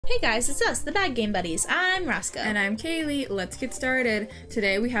Hey guys, it's us, the Bad Game Buddies. I'm Roscoe. And I'm Kaylee. Let's get started.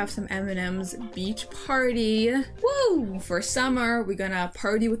 Today we have some M&M's beach party. Woo! For summer, we're gonna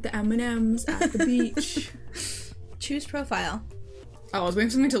party with the M&M's at the beach. Choose profile. Oh, I was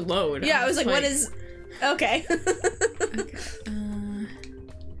waiting for something to load. Yeah, I was like, what is... Okay. Okay.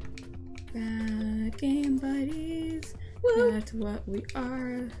 Bad Game Buddies. Woo. That's what we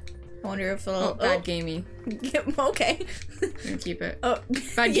are. I wonder if it'll... Oh, bad gamey. Okay. I'm gonna keep it. Oh.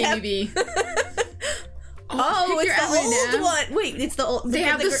 Bad gamey B. Oh, it's the old one. Wait, it's the old... They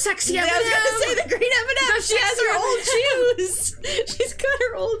have the sexy M&M. I was gonna say the green M&M. She has her old shoes. She's got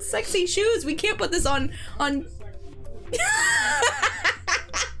her old sexy shoes. We can't put this on...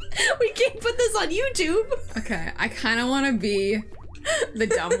 We can't put this on YouTube. Okay, I kind of want to be the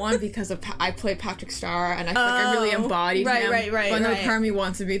dumb one because I play Patrick Star and I feel like I really embody him. Right. But no, part of me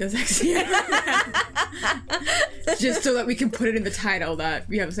wants to be the sexy M&M. Just so that we can put it in the title that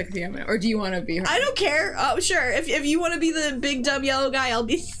we have a sexy M&M. Or do you want to be her? I don't care. Oh, sure. If you want to be the big dumb yellow guy, I'll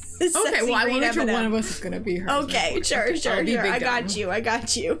be the sexy okay, well, I want to make sure M&M. one of us is gonna be her. Okay, sure. I got you.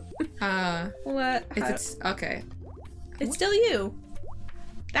 What? It's okay. It's still you.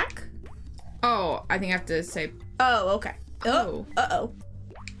 Back? Oh, I think I have to say... Oh, okay. Oh. Uh-oh.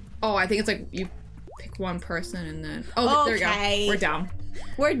 Oh, I think it's like you pick one person and then... Oh, there we go. We're dumb.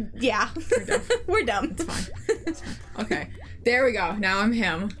 We're dumb. We're dumb. It's fine. It's fine. Okay. There we go. Now I'm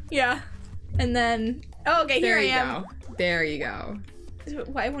him. Yeah. And then... Oh, okay, here I am. There you go.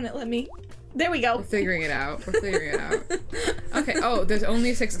 Why won't it let me... There we go. We're figuring it out. Okay. Oh, there's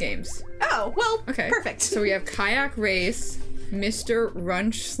only 6 games. Oh, well, okay. Perfect. So we have Kayak Race, Mr.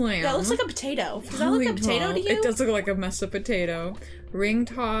 Runch Slam. That looks like a potato. Does that look like a potato to you? It does look like a messed up potato. Ring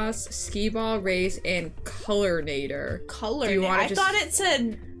Toss, Skee Ball Race, and Colornator. Colornator? I thought it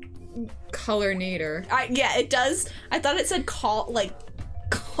said... Colornator. Yeah, it does. I thought it said because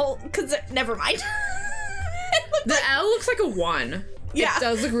never mind. The L looks like a 1. Yeah. It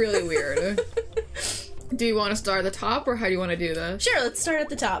does look really weird. Do you want to start at the top, or how do you want to do this? Sure, let's start at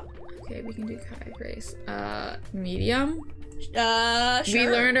the top. Okay, we can do Kayak Race. Medium? Sure. We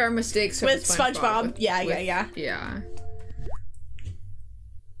learned our mistakes with SpongeBob. Yeah. Yeah.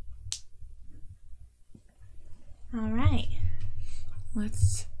 Alright.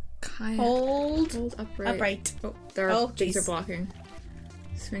 Let's kayak. Hold upright. Oh, things are blocking.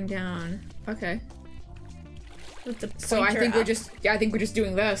 Swing down. Okay. So I think we're just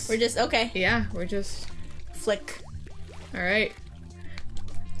doing this. We're just okay. Yeah, we're just flick. All right.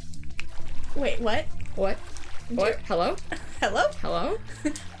 Wait, what? What? Hello? Hello? Hello?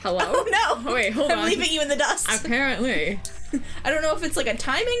 Hello? Oh no! Oh, wait, hold on. I'm leaving you in the dust. Apparently. I don't know if it's like a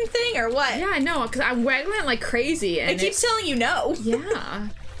timing thing or what. Yeah, no, because I'm waggling it like crazy and it keeps telling you no. Yeah.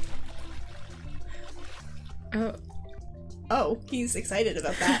 Oh, he's excited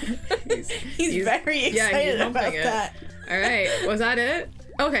about that. he's very excited about that. All right, was that it?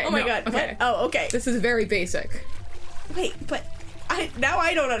 Okay. Oh my god. Okay. What? Oh, okay. This is very basic. Wait, but now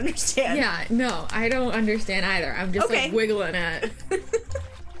I don't understand. Yeah, no, I don't understand either. I'm just like wiggling it.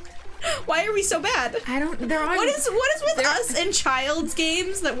 Why are we so bad? I don't. They're on. What is with us and child's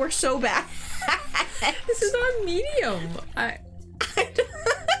games that we're so bad? This is on medium.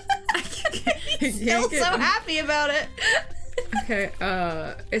 He's still so happy about it. Okay,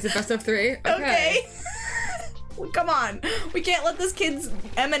 is it best of 3? Okay. Come on. We can't let this kid's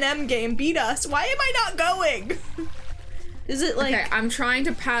M&M game beat us. Why am I not going? Is it like... Okay, I'm trying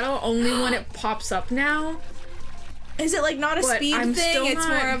to paddle only when it pops up now. Is it like not a speed thing? It's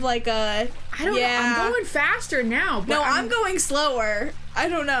more of like a... I don't know. I'm going faster now. But no, I'm going slower. I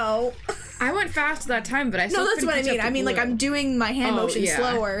don't know. I went fast that time, but I still that's what I mean. I mean, like, I'm doing my hand motion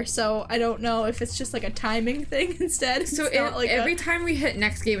slower, so I don't know if it's just like a timing thing instead. So every time we hit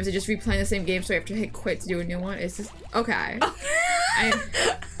next game, is it just replaying the same game, so we have to hit quit to do a new one? Is this... Okay.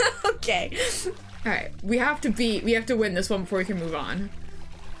 Okay. Alright, we have to win this one before we can move on.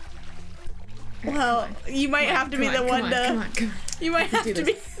 Right, well, you might have to be the one to... Come on. You might have to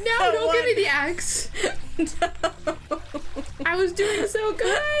be... No, don't give me the X! No. I was doing so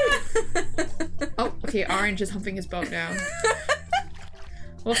good! Oh, okay, Orange is humping his boat now.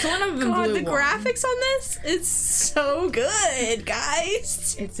 Well, some of them blue the graphics on this is so good,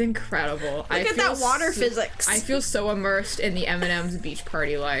 guys! It's incredible. Look at that water physics. I feel so immersed in the M&M's beach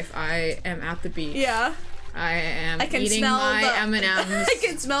party life. I am at the beach. Yeah. I am eating my M&M's. I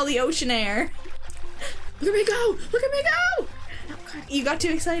can smell the ocean air. Look at me go! Look at me go! You got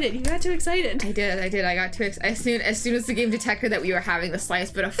too excited. I did. I got too excited. As soon as the game detected that we were having the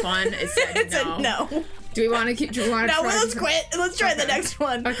slightest bit of fun, it said no. It said no. Do we want to keep? Do we want to? No, let's quit. Let's try the next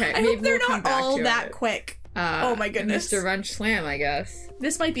one. Okay. I hope they're not all that quick. Oh my goodness. Mr. Wrench Slam, I guess.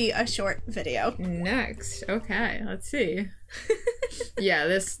 This might be a short video. Next. Okay, let's see. Yeah,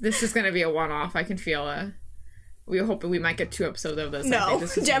 this is gonna be a one-off. I can feel it. We hope we might get 2 episodes of this. No,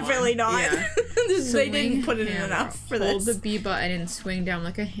 this is definitely not. Yeah. They didn't put it in hammer. enough for Hold this. the B button and swing down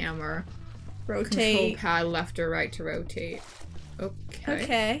like a hammer. Control Rotate. pad left or right to rotate. Okay.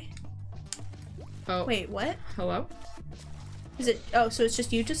 Okay. Oh. Wait, what? Hello? Is it? Oh, so it's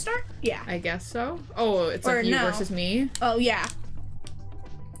just you to start? Yeah. I guess so. Oh, it's Or like you no. versus me? Oh, yeah.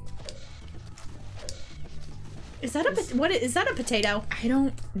 Is that is that a potato? I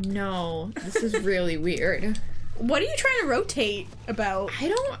don't know. This is really weird. What are you trying to rotate about? I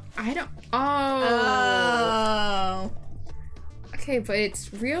don't. Oh. Oh. Okay, but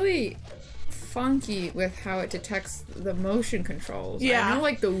it's really funky with how it detects the motion controls. Yeah. I know,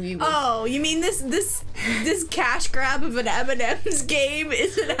 like, the Wii was... Oh, you mean this cash grab of an M&M's game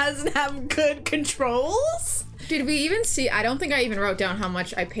doesn't have good controls? Did we even see... I don't think I even wrote down how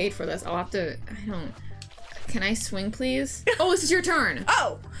much I paid for this. I'll have to... I don't... Can I swing, please? Oh, this is your turn.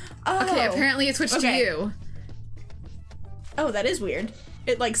 Oh. Okay, apparently it switched to you. Oh, that is weird.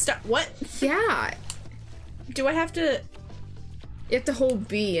 It, like, what? Yeah. Do I have to... You have to hold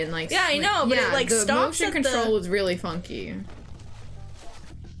B and, like... Yeah, I know, but it, like, the stops motion at control is really funky.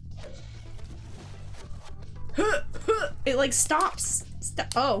 It, like, stops.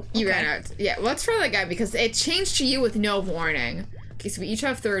 Oh, okay. You ran out. Yeah, let's try that guy because it changed to you with no warning. Okay, so we each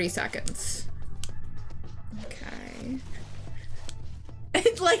have 30 seconds. Okay.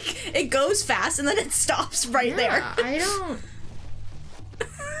 It, like, it goes fast and then it stops right there. I don't...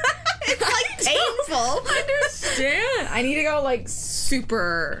 It's, like, painful. understand. I need to go, like,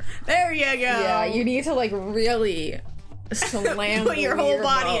 super... There you go. Yeah, you need to, like, really slam Put your whole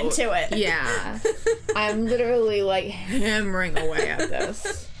body into it. Yeah. I'm literally, like, hammering away at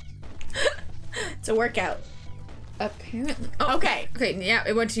this. It's a workout. Apparently. Oh, Okay. Okay, yeah,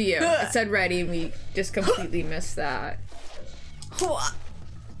 it went to you. It said ready, and we just completely missed that.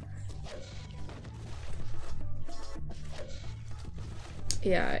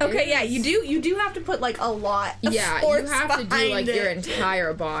 Yeah. Okay, yeah, you do have to put, like, a lot of Yeah, force you have to do, like, behind your it.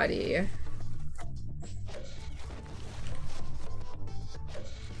 entire body.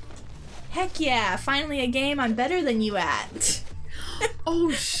 Heck yeah, finally a game I'm better than you at.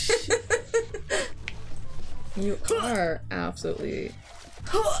 Oh, shit. You are absolutely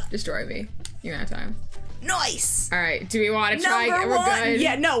destroy me. You're out of time. Nice. All right, do we want to try? Number We're one. good.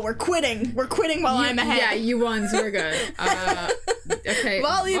 Yeah, no, we're quitting. We're quitting while I'm ahead. Yeah, you won, so we're good. Okay.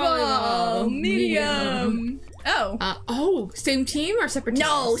 Volleyball, medium. Oh. Oh, same team or separate teams?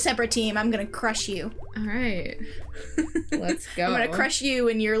 No, separate team. I'm gonna crush you. All right. Let's go. I'm gonna crush you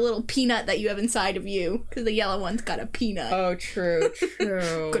and your little peanut that you have inside of you, because the yellow one's got a peanut. Oh, true,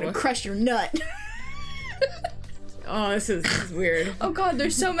 true. I'm gonna crush your nut. Oh, this is weird. Oh god,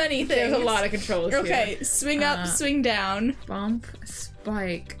 there's so many things. There's a lot of controls here. Okay, swing up, swing down. Bump,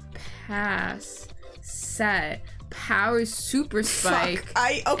 spike, pass, set, power, super spike.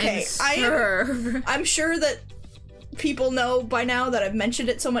 Fuck. And serve. I'm sure that people know by now that I've mentioned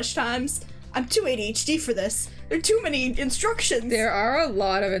it so much times. I'm too ADHD for this. There are too many instructions. There are a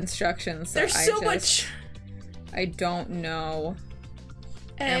lot of instructions. There's so much. I don't know.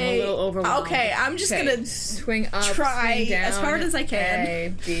 I'm a little overwhelmed. Okay, I'm just gonna swing up, try swing down, as hard as I can.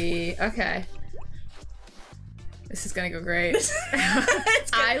 A, B. Okay. This is gonna go great.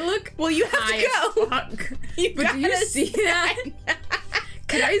 I look. Well, you have to go. Fuck. You But do you see that?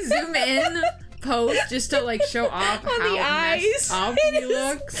 Could I zoom in post just to like show off On how the eyes. messed up he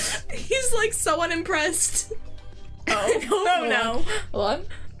looks? He's like so unimpressed. Oh, oh no. Hold on.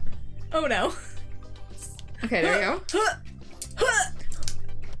 Oh no. Okay, there you go.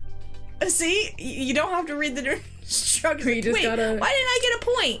 See? You don't have to read the instructions. You just Wait, gotta... why didn't I get a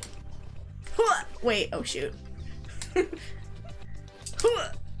point? Wait, oh shoot.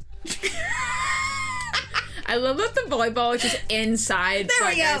 I love that the volleyball is just inside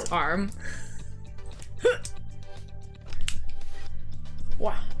that guy's arm.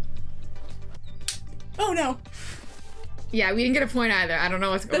 Wow. Oh no. Yeah, we didn't get a point either. I don't know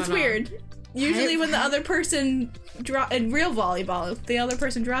what's going on. That's weird. Usually when the other person in real volleyball, if the other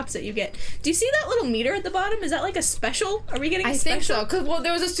person drops it, you get. Do you see that little meter at the bottom? Is that like a special? Are we getting a special? I think so. Cause well,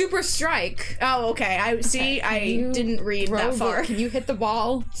 there was a super strike. Oh, okay. I see. I didn't read that far. Can you hit the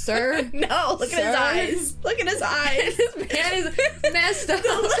ball, sir? No. Look at his eyes. Look at his eyes. This man is messed up. The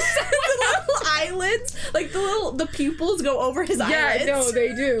little eyelids, like the pupils go over his eyelids. Yeah, no,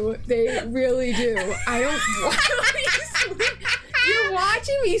 they do. They really do. I don't. You're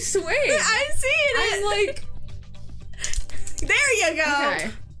watching me swing. I'm seeing it. I'm like. There you go.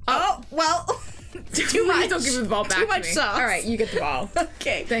 Okay. Oh, well. Too much. Don't give me the ball back Too to much me. sauce. All right, you get the ball.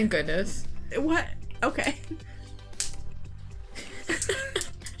 Okay. Thank goodness. What? Okay.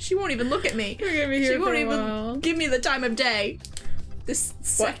 She won't even look at me. We're gonna be here She for won't a even while. give me the time of day. This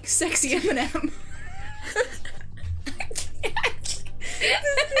sexy M&M.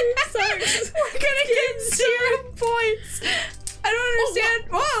 Sucks. We're gonna get 0 points. I don't understand.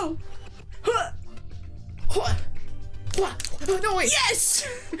 Whoa. Oh, no, wait. Yes!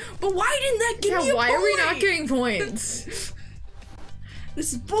 But why didn't that give me a why point? are we not getting points?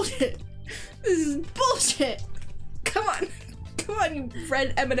 This is bullshit. This is bullshit. Come on. Come on, you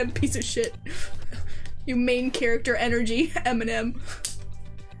red M&M piece of shit. You main character energy M&M.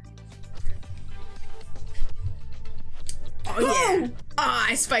 Oh, yeah. Oh,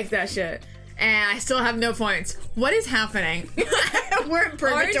 I spiked that shit. And I still have no points. What is happening? We're in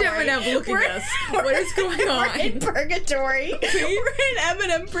purgatory. Orange M&M, look at us. What is going on? We're in purgatory. We're in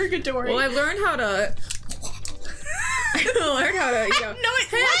M&M purgatory. Well, I learned how to... I learned how to, you know... No, it,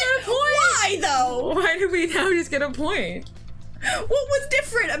 hey, I got a point! Why, though? Why did we now just get a point? What was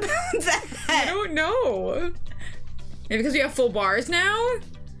different about that? I don't know. Maybe because we have full bars now?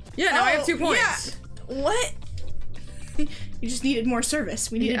 Yeah, now I have 2 points. Yeah. What? You just needed more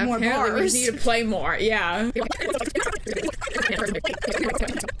service. We needed more apparently bars. We need to play more, yeah.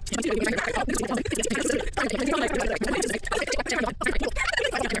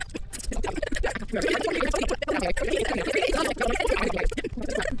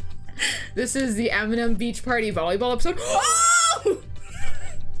 This is the M&M Beach Party volleyball episode. Oh!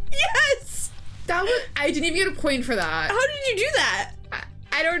 Yes! That was- I didn't even get a point for that. How did you do that?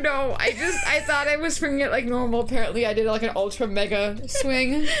 I don't know. I thought I was swinging it like normal. Apparently I did like an ultra mega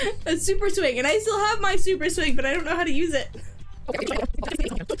swing. A super swing, and I still have my super swing, but I don't know how to use it.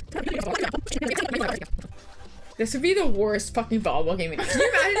 This would be the worst fucking volleyball game. Can you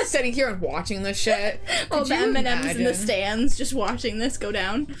imagine just sitting here and watching this shit? All the you M&Ms in the imagine? stands, just watching this go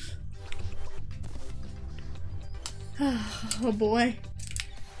down. Oh boy.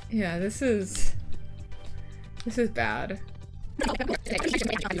 Yeah, this is bad.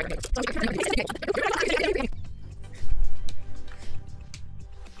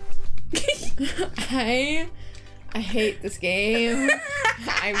 I hate this game.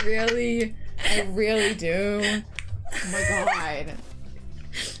 I really do. Oh my god.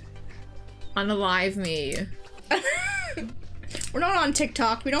 Unalive me. We're not on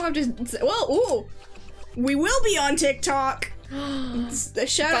TikTok. We don't have to. Well, ooh, we will be on TikTok. The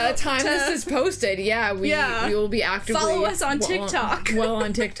shout By out the time to, this is posted, yeah, we will be actively follow us on TikTok. Well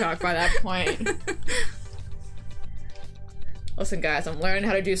on TikTok by that point. Listen, guys, I'm learning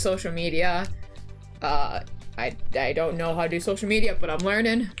how to do social media. I don't know how to do social media, but I'm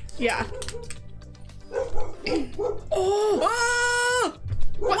learning. Yeah. Oh!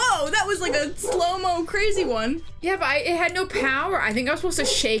 Whoa, that was like a slow-mo crazy one. Yeah, but it had no power. I think I was supposed to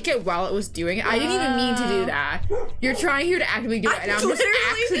shake it while it was doing it. I didn't even mean to do that. You're trying here to actively do it, and I'm just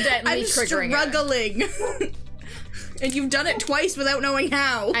accidentally triggering struggling. And you've done it twice without knowing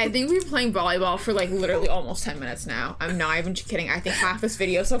how. I think we've been playing volleyball for like literally almost 10 minutes now. I'm not even kidding. I think half this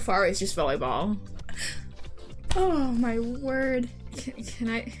video so far is just volleyball. Oh my word.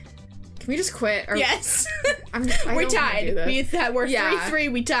 Can we just quit? Or Yes. We're tied. We're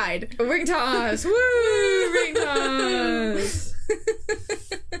 3-3. We tied. Ring toss. Woo! Ring toss.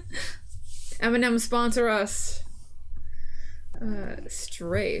 M&M sponsor us.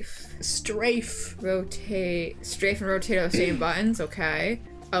 Strafe. Strafe and rotate are the same buttons. Okay.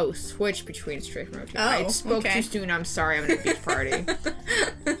 Oh, switch between strafe and rotate. I spoke too soon. I'm sorry. I'm in a beach party.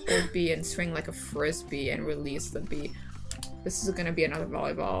 Hold B and swing like a frisbee and release the B. This is gonna be another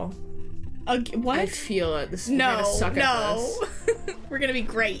volleyball. What? I feel it. We're gonna suck at this. We're gonna be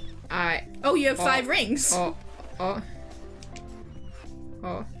great. Oh, you have 5 rings. Oh.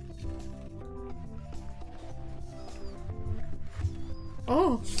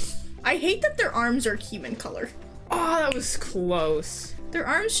 Oh. I hate that their arms are human color. Oh, that was close. Their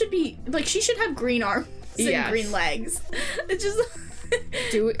arms should be like she should have green arms and green legs. It's just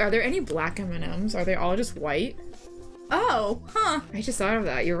Are there any black M&Ms? Are they all just white? Oh, huh. I just thought of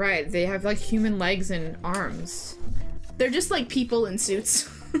that. You're right. They have like human legs and arms. They're just like people in suits.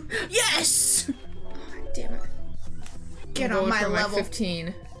 Yes! Oh, damn it. Get on my level.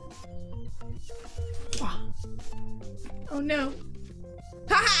 15. Oh no.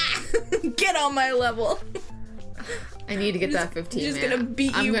 Ha! Get on my level. I need to get that 15. I'm just gonna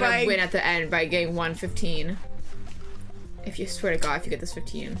beat I'm you gonna by... win at the end by getting 115. If you swear to God, if you get this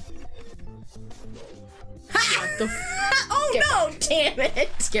 15. Ha! What the Oh Get no! fucked. Damn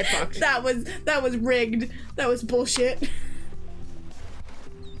it! Get fucked. That was rigged. That was bullshit.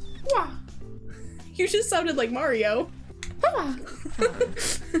 You just sounded like Mario.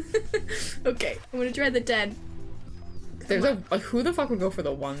 Okay, I'm gonna try the 10. There's like, who the fuck would go for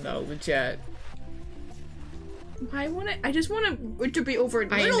the 1 though? Legit. I just want it to be over a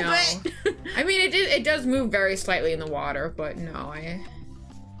little bit. I mean, it does move very slightly in the water, but no,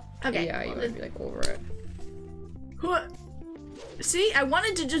 Okay. Yeah, you would be like over it. What? See, I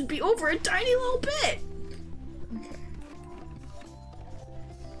wanted to just be over a tiny little bit. Okay.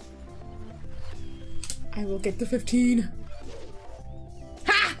 I will get the 15.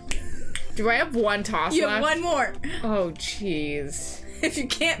 Ha! Do I have 1 toss You left? have 1 more. Oh, jeez. If you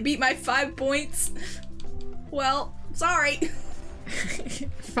can't beat my 5 points, well, sorry.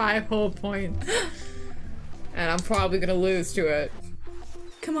 5 whole points. And I'm probably gonna lose to it.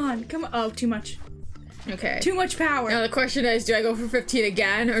 Come on, come on. Oh, too much. Okay. Too much power. Now the question is, do I go for 15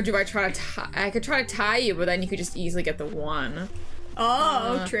 again, or do I try to tie? I could try to tie you, but then you could just easily get the 1.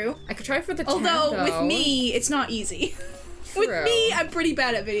 Oh, true. I could try for the 10, Although, with though. me, it's not easy. With True. me, I'm pretty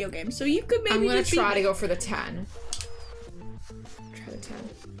bad at video games, so you could maybe I'm gonna just try beat to me. go for the 10. Try the 10.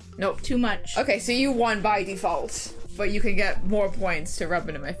 Nope. Too much. Okay, so you won by default, but you can get more points to rub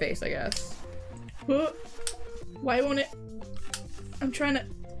into my face, I guess. Why won't it? I'm trying to.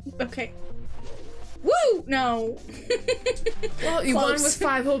 Okay. Woo! No. Well, you won Close. with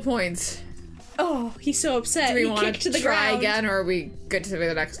 5 whole points. Oh, he's so upset. Do we He want kicked to the try ground. again, or are we good to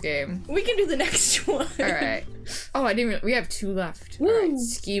the next game? We can do the next one. All right. Oh, I didn't even. We have 2 left. Woo. All right,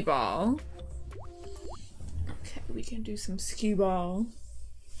 skee ball. Okay, we can do some skee ball.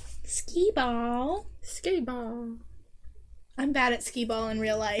 Skee ball. Skee ball. I'm bad at skee ball in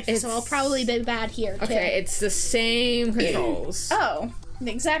real life, It's- so I'll probably be bad here too. Okay, it's the same controls. Oh,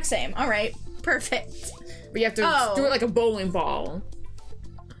 the exact same. All right, perfect. But you have to Oh. do it like a bowling ball.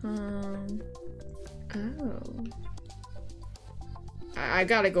 Oh. I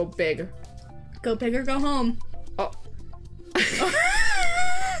gotta go big. Go big or go home. Oh.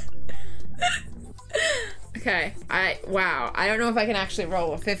 Okay, wow. I don't know if I can actually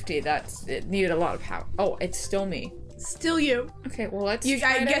roll a 50. It needed a lot of power. Oh, it's still me. Still you. Okay, well let's I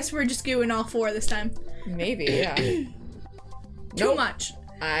try to- guess we're just doing all 4 this time. Maybe, yeah. Too Nope. much.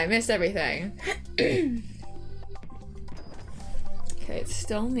 I missed everything. Okay, it's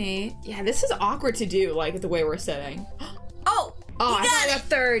still me. Yeah, this is awkward to do, like, the way we're sitting. Oh! Oh, you I got thought I it. got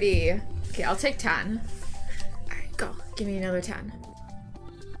 30. Okay, I'll take 10. Alright, go. Give me another 10.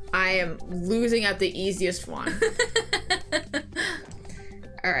 I am losing at the easiest one.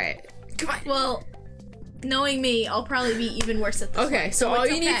 Alright. Come on. Well, knowing me, I'll probably be even worse at this Okay, one, so all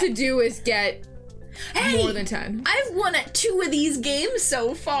it's you need okay. to do is get more than 10. I've won at 2 of these games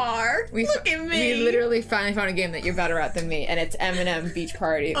so far. Look at me. We literally finally found a game that you're better at than me, and it's M&M Beach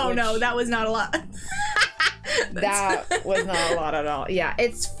Party. Oh which- no, that was not a lot. That was not a lot at all. Yeah,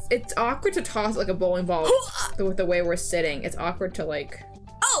 it's awkward to toss like a bowling ball with the way we're sitting. It's awkward to like.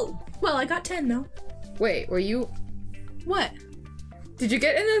 Oh! Well, I got 10 though. Wait, were you? What? Did you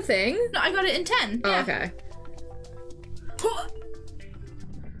get in the thing? No, I got it in 10. Oh, Yeah. okay.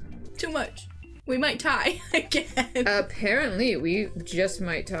 Too much. We might tie again. Apparently, we just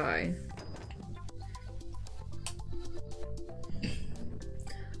might tie.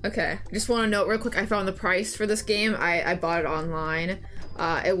 Okay, just want to note real quick. I found the price for this game. I bought it online.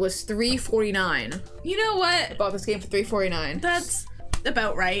 It was $3.49. You know what? I bought this game for $3.49. That's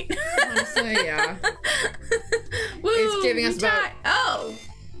about right. Honestly, yeah. Woo, It's giving us we about- tie- Oh.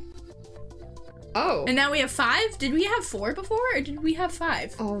 Oh. And now we have 5? Did we have 4 before, or did we have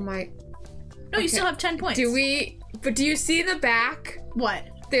 5? Oh my. No, you okay. still have 10 points. Do we? But do you see in the back? What?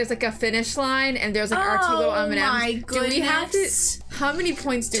 There's like a finish line, and there's like our 2 little Oh M&Ms. my Do we have to? goodness. How many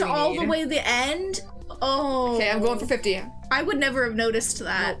points do To we all need? the way the end? Oh. Okay, I'm going for 50. I would never have noticed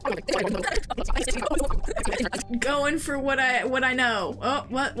that. Going for what I know. Oh,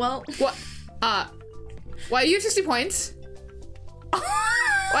 what? Well. What? Why do you have 60 points?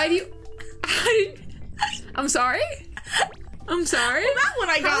 Why do you? How did? I'm sorry. I'm sorry. Well, that one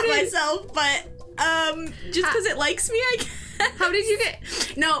I How got did- myself, but just because it likes me, I guess. How did you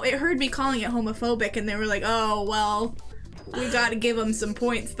get? No, it heard me calling it homophobic, and they were like, "Oh, well, we gotta give him some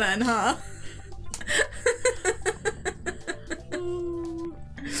points then, huh?" Oh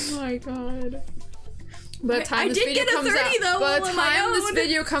my god. By the time I this did video get a comes 30 out, though, by the on my time this own.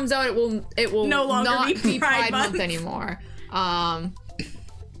 video comes out, it will No longer not be be Pride Pride Month Month. anymore.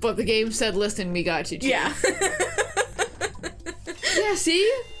 But the game said, "Listen, we got you." Chief." Yeah. Yeah.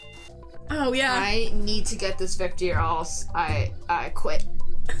 See. Oh yeah. I need to get this victory, or else I quit.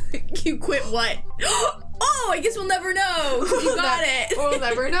 You quit what? Oh, I guess we'll never know. You got it. We'll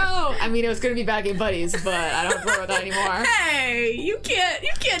never know. I mean, it was gonna be Bad Game Buddies, but I don't remember that anymore. Hey, you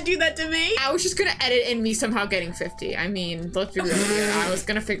can't do that to me. I was just gonna edit in me somehow getting 50. I mean, let's be real here. I was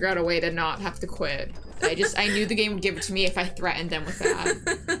gonna figure out a way to not have to quit. I knew the game would give it to me if I threatened them with that.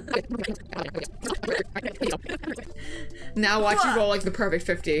 Now watch you roll like the perfect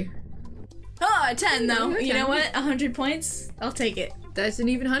 50. Oh, a 10 though. You know what? 100 points. I'll take it. That's an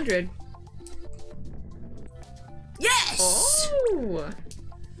even 100. Yes! Oh!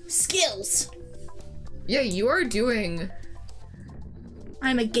 Skills. Yeah, you are doing...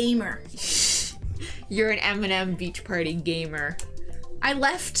 I'm a gamer. You're an M&M beach party gamer. I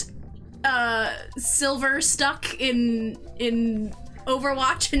left silver stuck in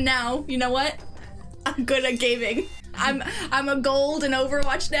Overwatch, and now, you know what? I'm good at gaming. I'm a gold in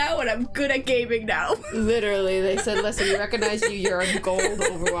Overwatch now, and I'm good at gaming now. Literally, they said, listen, we recognize you, you're a gold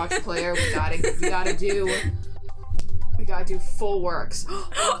Overwatch player, we gotta do full works.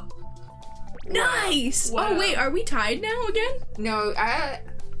 Nice! Wow. Oh wait, are we tied now again? No, I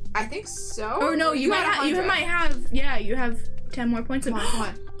think so. Or no, you might have, yeah, you have 10 more points. Come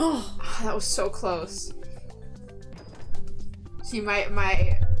on. Oh, that was so close. See,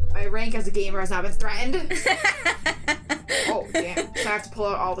 my rank as a gamer has not been threatened. Oh, damn. So I have to pull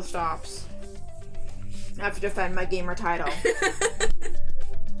out all the stops. I have to defend my gamer title.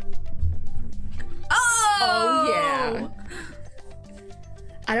 Oh, yeah.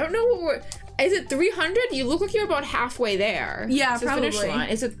 I don't know what we're... Is it 300? You look like you're about halfway there. Yeah, it's probably. The finish line.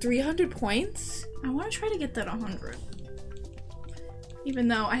 Is it 300 points? I want to try to get that 100. Even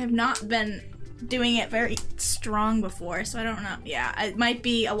though I have not been doing it very strong before, so I don't know. Yeah, it might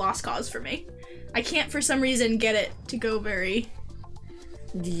be a lost cause for me. I can't, for some reason, get it to go very...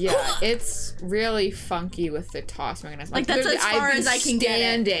 Yeah, it's really funky with the toss mechanism. Like, that's as far as I can get it.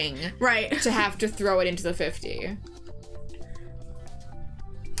 Standing right to have to throw it into the 50.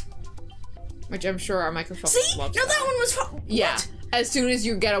 Which I'm sure our microphone loves. No, that one was fun. Yeah. What? As soon as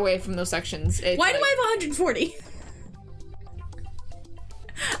you get away from those sections, it's Why like, do I have 140?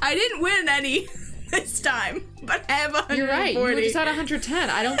 I didn't win any this time, but I have 140. You're right. You were just at 110.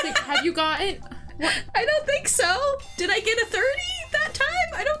 I don't think... Have you gotten... What? I don't think so. Did I get a 30 that time?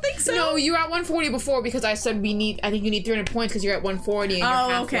 I don't think so. No, you were at 140 before because I said I think you need 300 points because you're at 140 and you're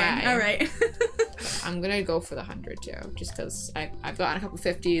halfway. Okay. All right. I'm gonna go for the 100 too, just because I've gotten a couple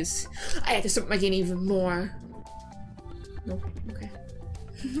 50s. I have to step my game even more. Nope. Okay.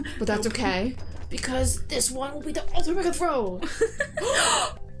 But that's okay because this one will be the ultimate mega throw.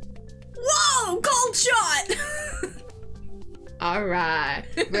 Whoa! Cold shot. All right.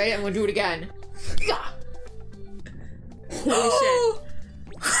 Ready? I'm gonna do it again. Yeah. Holy shit.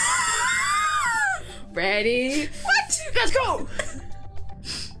 Ready? What? Let's go!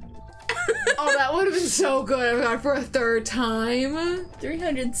 Oh, that would have been so good if I got for a third time.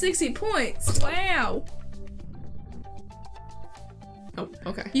 360 points. Wow. Oh,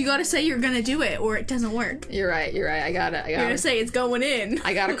 okay. You gotta say you're gonna do it or it doesn't work. You're right, you're right. I got it. You're gonna say it's going in.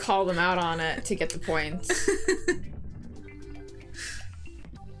 I gotta call them out on it to get the points.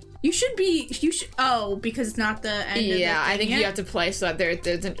 You should, oh, because it's not the end of the thing I think yet? you have to play so that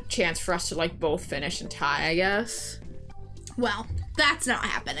there's a chance for us to, like, both finish and tie, I guess. Well, that's not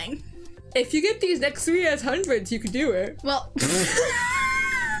happening. If you get these next 3 as hundreds, you could do it. Well... That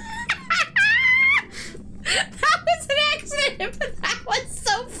was an accident, but that was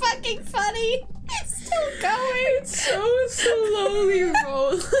so fucking funny. It's still going. It's so slowly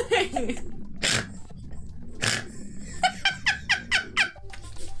rolling.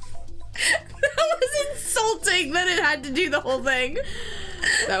 That was insulting that it had to do the whole thing.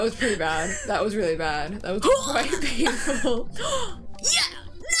 That was pretty bad. That was really bad. That was quite painful. Yeah!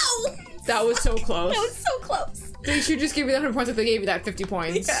 No! That was so close. That was so close. They should just give you the 100 points if they gave you that 50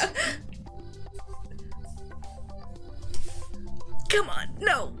 points. Yeah. Come on.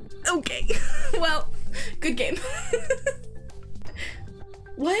 No. Okay. Well, good game.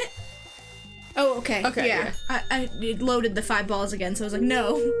 What? Oh, okay. Okay, yeah. It loaded the 5 balls again, so I was like,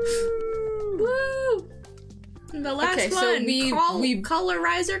 no. Woo! The last okay, one. So we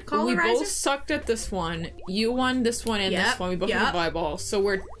Colorizer? We both sucked at this one. You won this one and this one. We both won volleyball. So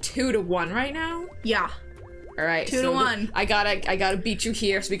we're 2-1 right now? Yeah. Alright. 2-1. I gotta beat you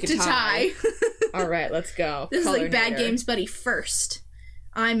here so we can tie. Alright, let's go. This is like Bad Games Buddy first.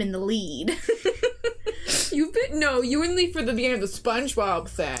 I'm in the lead. You were in the lead for the beginning of the SpongeBob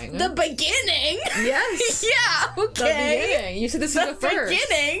thing. The beginning? Yes. Yeah, okay. The beginning. You said this is the first.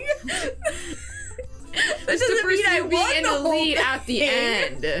 Beginning? That doesn't mean I won in the the whole lead at the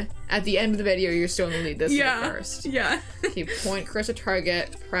thing. end. At the end of the video, you're still in the lead. This is the first. Yeah. Okay, point, press a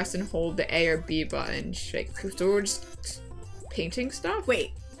target, press and hold the A or B button, shake. So we're just painting stuff?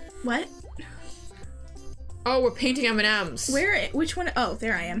 Wait, what? Oh, we're painting M&Ms. Where? Which one? Oh,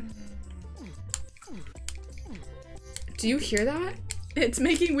 there I am. Do you hear that? It's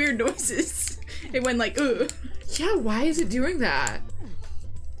making weird noises. It went like, ooh. Yeah, why is it doing that?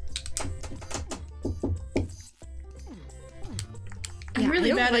 I'm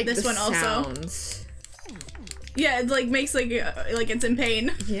really bad like at this one sounds. also. Yeah, it like makes like it's in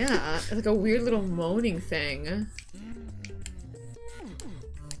pain. Yeah, it's like a weird little moaning thing.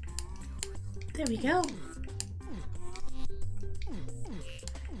 There we go.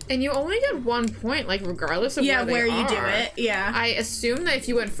 And you only get 1 point, like regardless of where you you do it. Yeah. I assume that if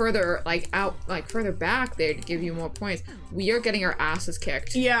you went further, like out, like further back, they'd give you more points. We are getting our asses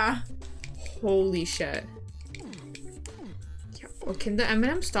kicked. Yeah. Holy shit. Or can the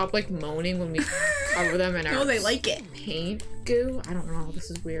M&M stop like moaning when we cover them in our Oh, they like it. paint goo? I don't know.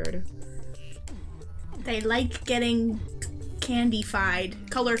 This is weird. They like getting candy-fied.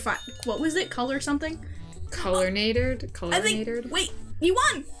 Color-fied. What was it? Color something? Colorinated? Colorinated? Wait, you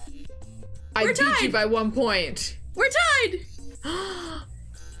won! I We're beat tied. you by 1 point. We're tied!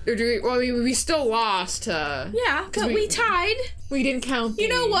 Well, we still lost. Yeah, but we tied. We didn't count You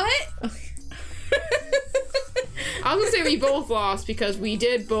know what? I was gonna say we both lost because we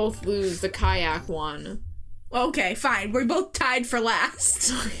did both lose the kayak one. Okay, fine. We're both tied for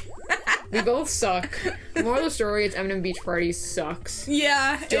last. We both suck. Moral of the story is M&M Beach Party sucks.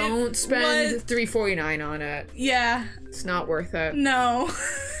 Yeah. Don't spend $3.49 on it. Yeah. It's not worth it. No.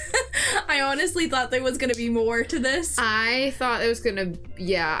 I honestly thought there was gonna be more to this. I thought it was gonna,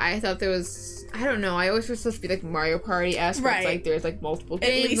 I thought there was, I don't know, I always was supposed to be like Mario Party-esque, right. Like there's like multiple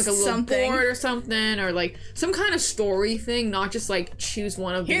games, least like a little something. board or something, or like some kind of story thing, not just like choose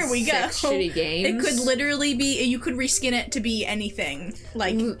one of Here these we go. 6 shitty games. It could literally be, you could reskin it to be anything.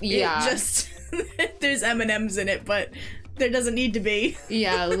 Like, yeah. it just, there's M&Ms in it, but there doesn't need to be.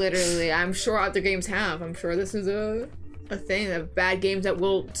 Yeah, literally. I'm sure other games have. I'm sure this is a thing of bad games that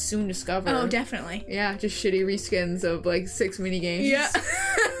we'll soon discover. Oh, definitely. Yeah, just shitty reskins of like 6 mini games. Yeah.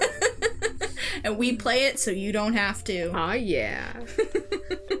 And we play it so you don't have to. Oh, yeah.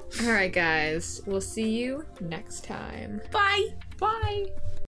 Alright, guys. We'll see you next time. Bye. Bye.